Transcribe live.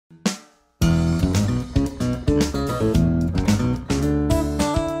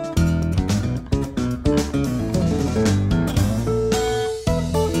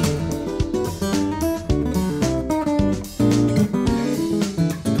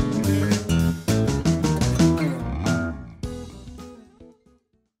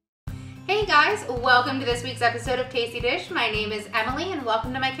Welcome to this week's episode of Tasty Dish. My name is Emily and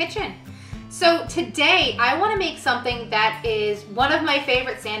welcome to my kitchen. So today I want to make something that is one of my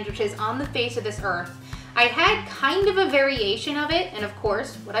favorite sandwiches on the face of this earth. I had kind of a variation of it, and of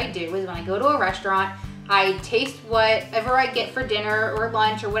course what I do is when I go to a restaurant, I taste whatever I get for dinner or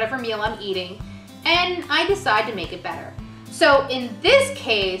lunch or whatever meal I'm eating, and I decide to make it better. So in this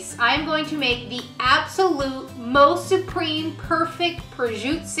case, I'm going to make the absolute most supreme, perfect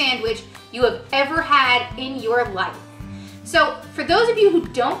prosciutto sandwich you have ever had in your life. So for those of you who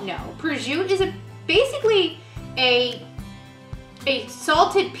don't know, prosciutto is basically a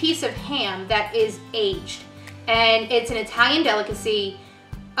salted piece of ham that is aged. And it's an Italian delicacy.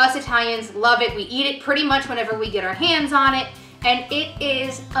 Us Italians love it. We eat it pretty much whenever we get our hands on it. And it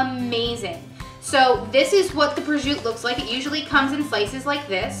is amazing. So this is what the prosciutto looks like. It usually comes in slices like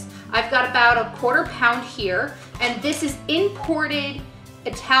this. I've got about a quarter pound here, and this is imported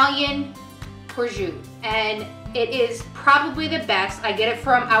Italian prosciutto, and it is probably the best. I get it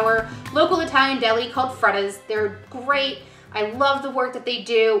from our local Italian deli called Fretta's. They're great. I love the work that they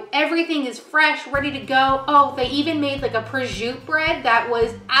do. Everything is fresh, ready to go. Oh, they even made like a prosciutto bread that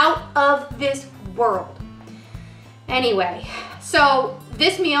was out of this world. Anyway, so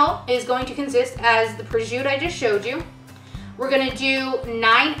this meal is going to consist as the prosciutto I just showed you. We're gonna do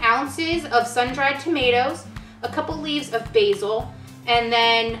 9 ounces of sun-dried tomatoes, a couple leaves of basil, and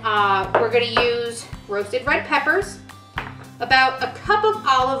then we're gonna use roasted red peppers, about a cup of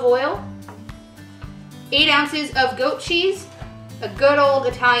olive oil, 8 ounces of goat cheese, a good old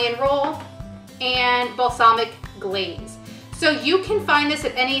Italian roll, and balsamic glaze. So you can find this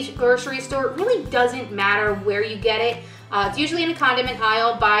at any grocery store. It really doesn't matter where you get it. It's usually in the condiment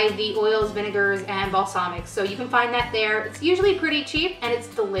aisle by the oils, vinegars, and balsamics. So you can find that there. It's usually pretty cheap and it's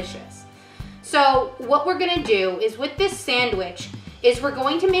delicious. So what we're gonna do is with this sandwich is we're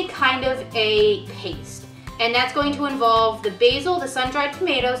going to make kind of a paste. And that's going to involve the basil, the sun-dried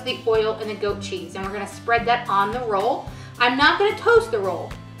tomatoes, the oil, and the goat cheese. And we're gonna spread that on the roll. I'm not gonna toast the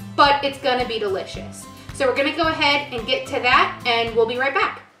roll, but it's gonna be delicious. So we're gonna go ahead and get to that and we'll be right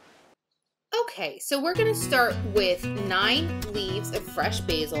back. Okay, so we're gonna start with 9 leaves of fresh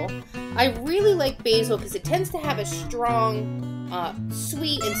basil. I really like basil because it tends to have a strong,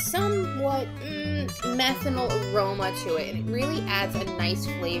 sweet and somewhat methanol aroma to it, and it really adds a nice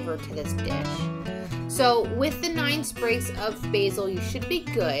flavor to this dish. So with the 9 sprigs of basil, you should be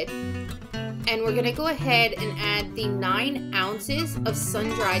good. And we're gonna go ahead and add the 9 ounces of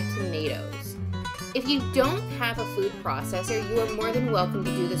sun-dried tomatoes. If you don't have a food processor, you are more than welcome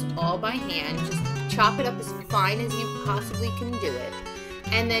to do this all by hand. Just chop it up as fine as you possibly can do it,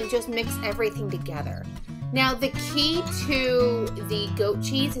 and then just mix everything together. Now, the key to the goat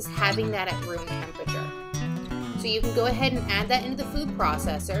cheese is having that at room temperature. So you can go ahead and add that into the food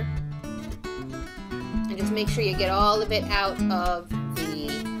processor, and just make sure you get all of it out of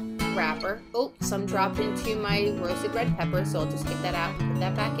the wrapper. Oh, some dropped into my roasted red pepper, so I'll just get that out and put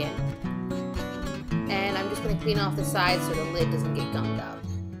that back in. And I'm just going to clean off the sides so the lid doesn't get gummed up.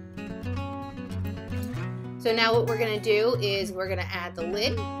 So now what we're going to do is we're going to add the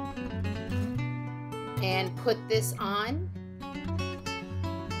lid and put this on.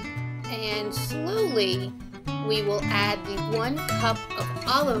 And slowly we will add the 1 cup of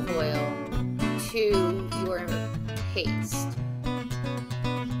olive oil to your paste.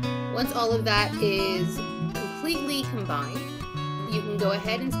 Once all of that is completely combined, you can go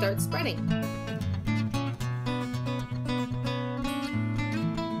ahead and start spreading.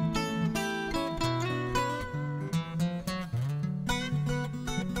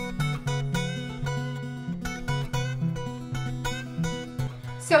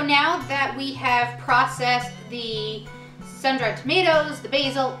 So now that we have processed the sun-dried tomatoes, the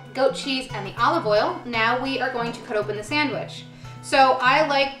basil, goat cheese, and the olive oil, now we are going to cut open the sandwich. So I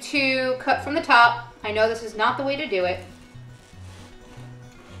like to cut from the top. I know this is not the way to do it.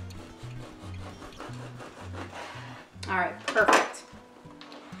 All right, perfect.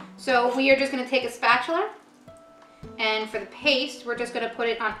 So we are just gonna take a spatula, and for the paste, we're just gonna put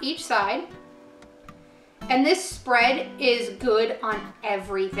it on each side. And this spread is good on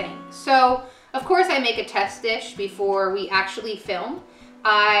everything. So, of course, I make a test dish before we actually film.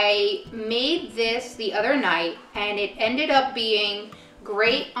 I made this the other night, and it ended up being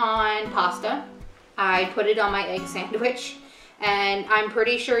great on pasta. I put it on my egg sandwich, and I'm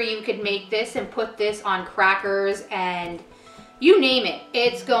pretty sure you could make this and put this on crackers and you name it.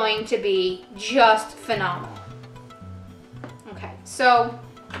 It's going to be just phenomenal. Okay, so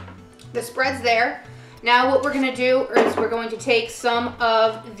the spread's there. Now what we're going to do is we're going to take some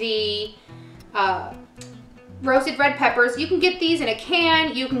of the roasted red peppers. You can get these in a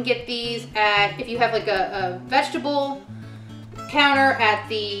can. You can get these at, if you have like a vegetable counter at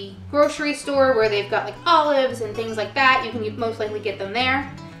the grocery store where they've got like olives and things like that. You can most likely get them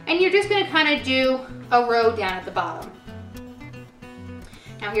there. And you're just gonna kind of do a row down at the bottom.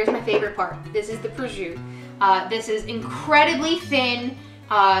 Now here's my favorite part. This is the prosciutto. This is incredibly thin.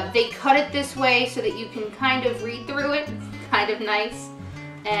 They cut it this way so that you can kind of read through it. It's kind of nice.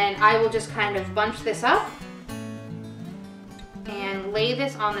 And I will just kind of bunch this up and lay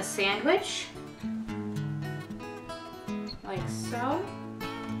this on the sandwich, like so.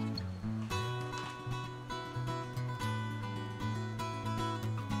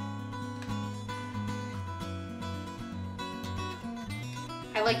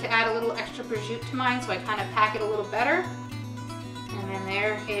 I like to add a little extra prosciutto to mine, so I kind of pack it a little better. And then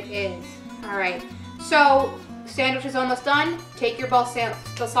there it is. All right, so sandwich is almost done. Take your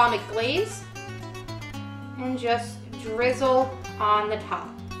balsamic glaze and just drizzle on the top.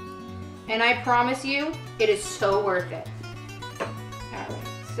 And I promise you, it is so worth it. All right,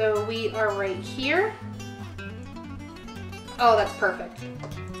 so we are right here. Oh, that's perfect.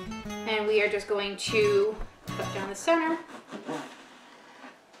 And we are just going to cut down the center.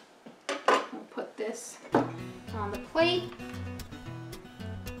 We'll put this on the plate.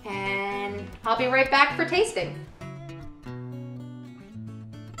 And I'll be right back for tasting.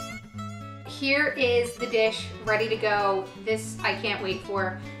 Here is the dish ready to go. This I can't wait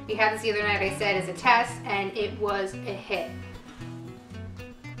for. We had this the other night, I said, as a test, and it was a hit.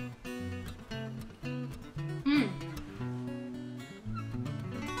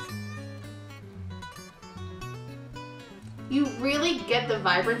 You really get the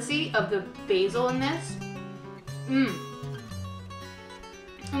vibrancy of the basil in this.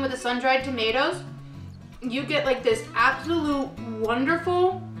 And with the sun-dried tomatoes, you get like this absolute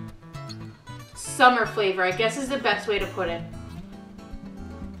wonderful summer flavor, I guess is the best way to put it.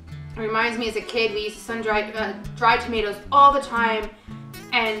 It reminds me as a kid, we used to sun-dried dried tomatoes all the time.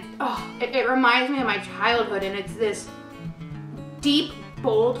 And oh, it reminds me of my childhood, and it's this deep,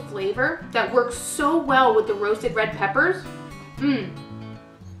 bold flavor that works so well with the roasted red peppers. And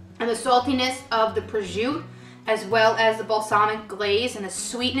the saltiness of the prosciutto, as well as the balsamic glaze and the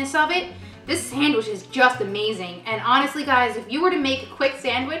sweetness of it. This sandwich is just amazing. And honestly, guys, if you were to make a quick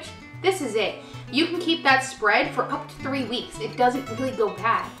sandwich, this is it. You can keep that spread for up to 3 weeks. It doesn't really go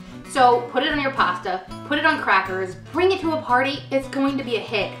bad. So put it on your pasta, put it on crackers, bring it to a party. It's going to be a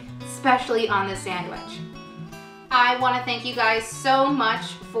hit, especially on this sandwich. I want to thank you guys so much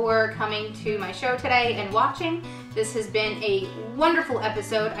for coming to my show today and watching. This has been a wonderful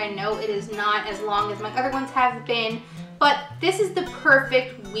episode. I know it is not as long as my other ones have been, but this is the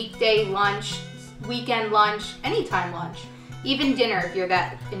perfect weekday lunch, weekend lunch, anytime lunch, even dinner if you're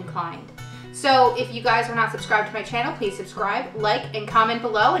that inclined. So if you guys are not subscribed to my channel, please subscribe, like, and comment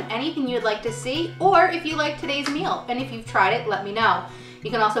below and anything you'd like to see, or if you like today's meal. And if you've tried it, let me know. You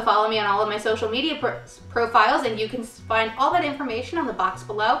can also follow me on all of my social media profiles, and you can find all that information on the box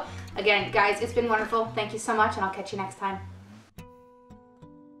below. Again, guys, it's been wonderful. Thank you so much, and I'll catch you next time.